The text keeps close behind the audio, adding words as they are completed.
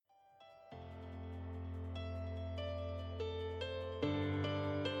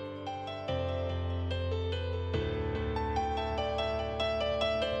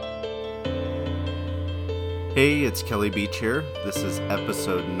Hey, it's Kelly Beach here. This is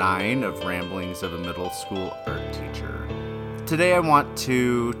episode 9 of Ramblings of a Middle School Art Teacher. Today I want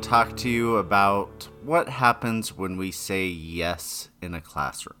to talk to you about what happens when we say yes in a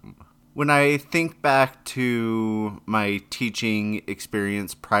classroom. When I think back to my teaching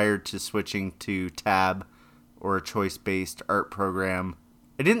experience prior to switching to TAB or a choice-based art program,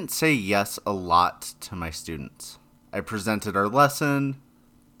 I didn't say yes a lot to my students. I presented our lesson.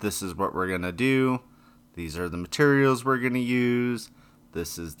 This is what we're going to do. These are the materials we're going to use.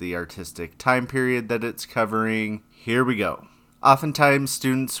 This is the artistic time period that it's covering. Here we go. Oftentimes,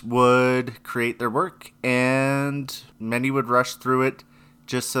 students would create their work, and many would rush through it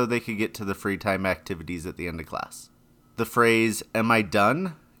just so they could get to the free time activities at the end of class. The phrase, "Am I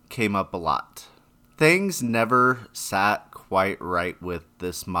done?" came up a lot. Things never sat quite right with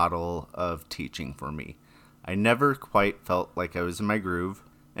this model of teaching for me. I never quite felt like I was in my groove.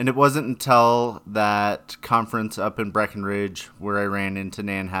 And it wasn't until that conference up in Breckenridge where I ran into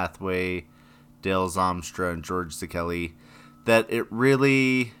Nan Hathaway, Dale Zomstra, and George Zakelli that it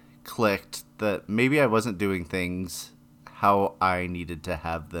really clicked that maybe I wasn't doing things how I needed to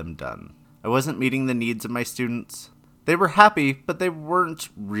have them done. I wasn't meeting the needs of my students. They were happy, but they weren't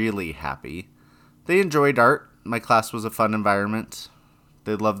really happy. They enjoyed art. My class was a fun environment.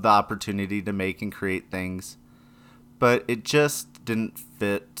 They loved the opportunity to make and create things. But it just didn't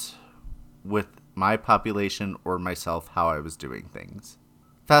fit with my population or myself how I was doing things.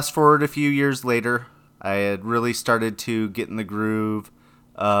 Fast forward a few years later, I had really started to get in the groove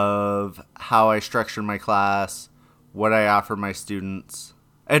of how I structure my class, what I offer my students.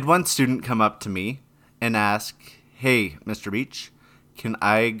 I had one student come up to me and ask, "Hey, Mr. Beach, can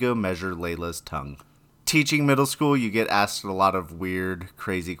I go measure Layla's tongue?" Teaching middle school, you get asked a lot of weird,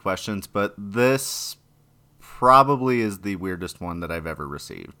 crazy questions, but this probably is the weirdest one that I've ever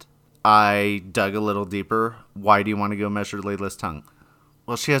received. I dug a little deeper. Why do you want to go measure Layla's tongue?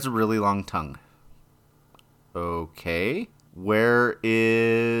 Well, she has a really long tongue. Okay. Where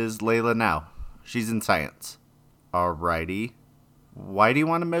is Layla now? She's in science. Alrighty. Why do you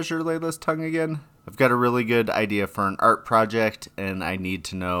want to measure Layla's tongue again? I've got a really good idea for an art project, and I need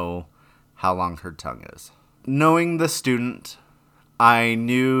to know how long her tongue is. Knowing the student, I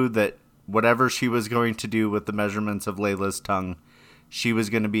knew that whatever she was going to do with the measurements of Layla's tongue, she was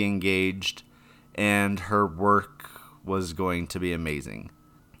going to be engaged, and her work was going to be amazing.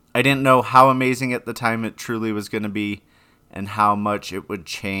 I didn't know how amazing at the time it truly was going to be, and how much it would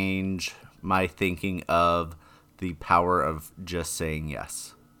change my thinking of the power of just saying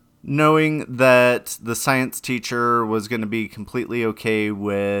yes. Knowing that the science teacher was going to be completely okay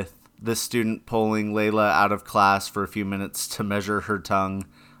with the student pulling Layla out of class for a few minutes to measure her tongue,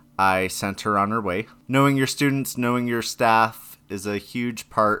 I sent her on her way. Knowing your students, knowing your staff is a huge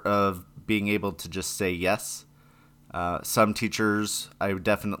part of being able to just say yes. Some teachers, I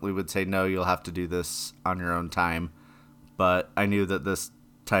definitely would say, no, you'll have to do this on your own time. But I knew that this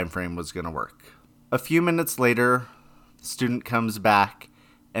time frame was going to work. A few minutes later, the student comes back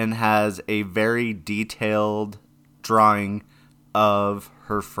and has a very detailed drawing of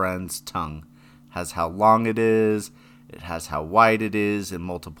her friend's tongue. Has how long it is. It has how wide it is in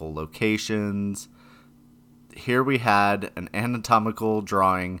multiple locations. Here we had an anatomical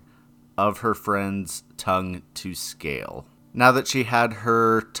drawing of her friend's tongue to scale. Now that she had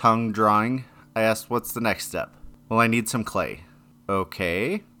her tongue drawing, I asked, "What's the next step?" "Well, I need some clay."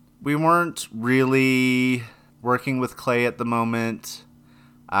 Okay. We weren't really working with clay at the moment.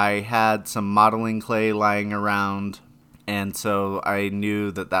 I had some modeling clay lying around, and so I knew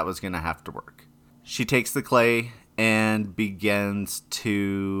that that was going to have to work. She takes the clay and begins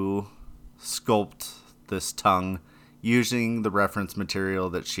to sculpt this tongue using the reference material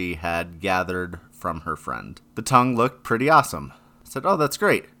that she had gathered from her friend. The tongue looked pretty awesome. I said, "Oh, that's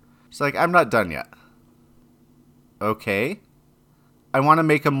great." She's like, "I'm not done yet." Okay. "I want to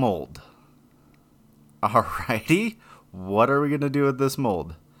make a mold." Alrighty. What are we going to do with this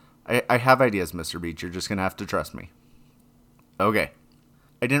mold? I have ideas, Mr. Beach. You're just going to have to trust me. Okay.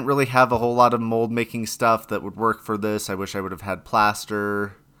 I didn't really have a whole lot of mold making stuff that would work for this. I wish I would have had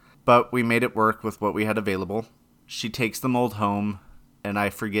plaster, but we made it work with what we had available. She takes the mold home, and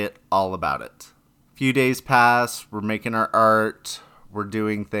I forget all about it. A few days pass. We're making our art. We're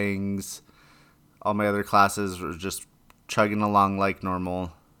doing things. All my other classes were just chugging along like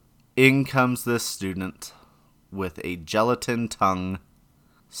normal. In comes this student with a gelatin tongue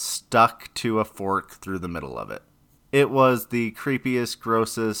stuck to a fork through the middle of it. It was the creepiest,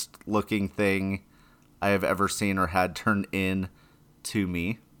 grossest looking thing I have ever seen or had turned in to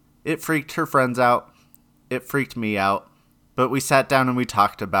me. It freaked her friends out. It freaked me out. But we sat down and we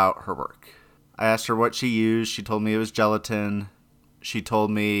talked about her work. I asked her what she used. She told me it was gelatin. She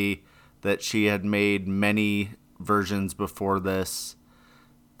told me that she had made many versions before this.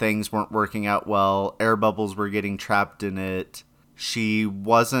 Things weren't working out well. Air bubbles were getting trapped in it. She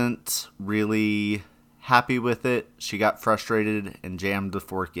wasn't really happy with it. She got frustrated and jammed the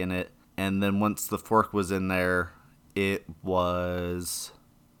fork in it. And then once the fork was in there, it was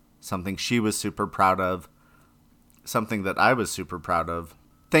something she was super proud of. Something that I was super proud of.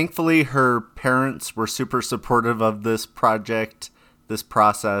 Thankfully, her parents were super supportive of this project, this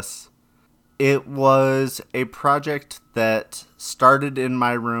process. It was a project that started in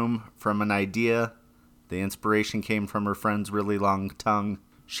my room from an idea. The inspiration came from her friend's really long tongue.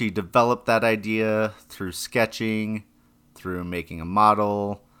 She developed that idea through sketching, through making a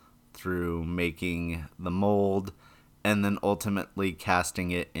model, through making the mold, and then ultimately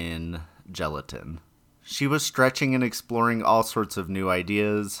casting it in gelatin. She was stretching and exploring all sorts of new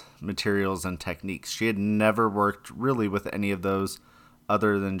ideas, materials, and techniques. She had never worked really with any of those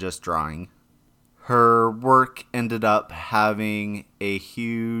other than just drawing. Her work ended up having a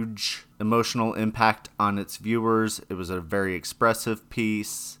huge emotional impact on its viewers. It was a very expressive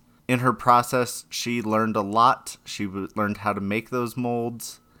piece. In her process, she learned a lot. She learned how to make those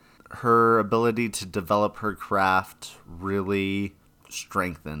molds. Her ability to develop her craft really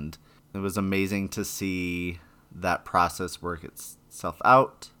strengthened. It was amazing to see that process work itself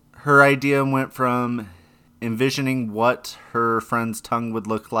out. Her idea went from envisioning what her friend's tongue would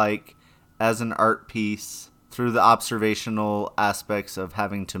look like as an art piece through the observational aspects of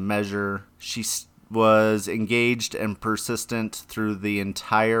having to measure. She was engaged and persistent through the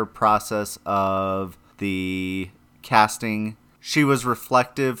entire process of the casting. She was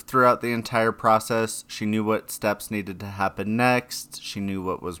reflective throughout the entire process. She knew what steps needed to happen next. She knew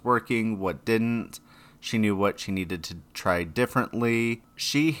what was working, what didn't. She knew what she needed to try differently.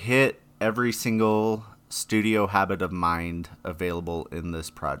 She hit every single studio habit of mind available in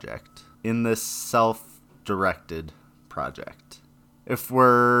this project, in this self-directed project. If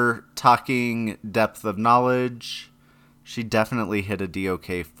we're talking depth of knowledge, she definitely hit a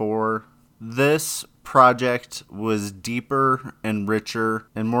DOK 4. This project was deeper and richer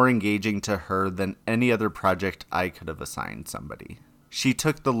and more engaging to her than any other project I could have assigned somebody. She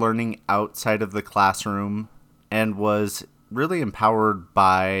took the learning outside of the classroom and was really empowered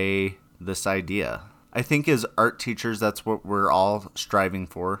by this idea. I think as art teachers, that's what we're all striving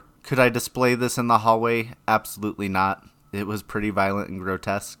for. Could I display this in the hallway? Absolutely not. It was pretty violent and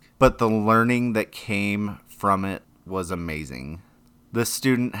grotesque. But the learning that came from it was amazing. This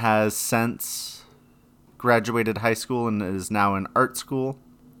student has since graduated high school and is now in art school.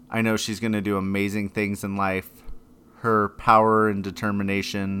 I know she's going to do amazing things in life. Her power and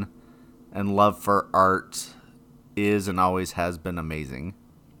determination and love for art is and always has been amazing.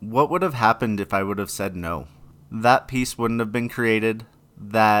 What would have happened if I would have said no? That piece wouldn't have been created.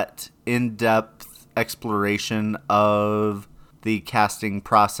 That in-depth exploration of the casting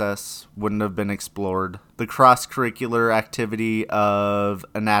process wouldn't have been explored. The cross-curricular activity of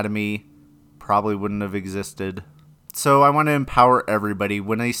anatomy probably wouldn't have existed. So I want to empower everybody.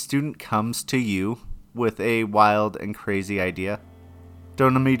 When a student comes to you with a wild and crazy idea,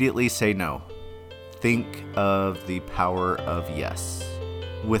 don't immediately say no. Think of the power of yes.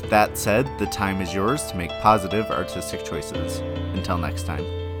 With that said, the time is yours to make positive artistic choices. Until next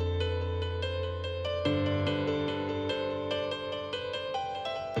time.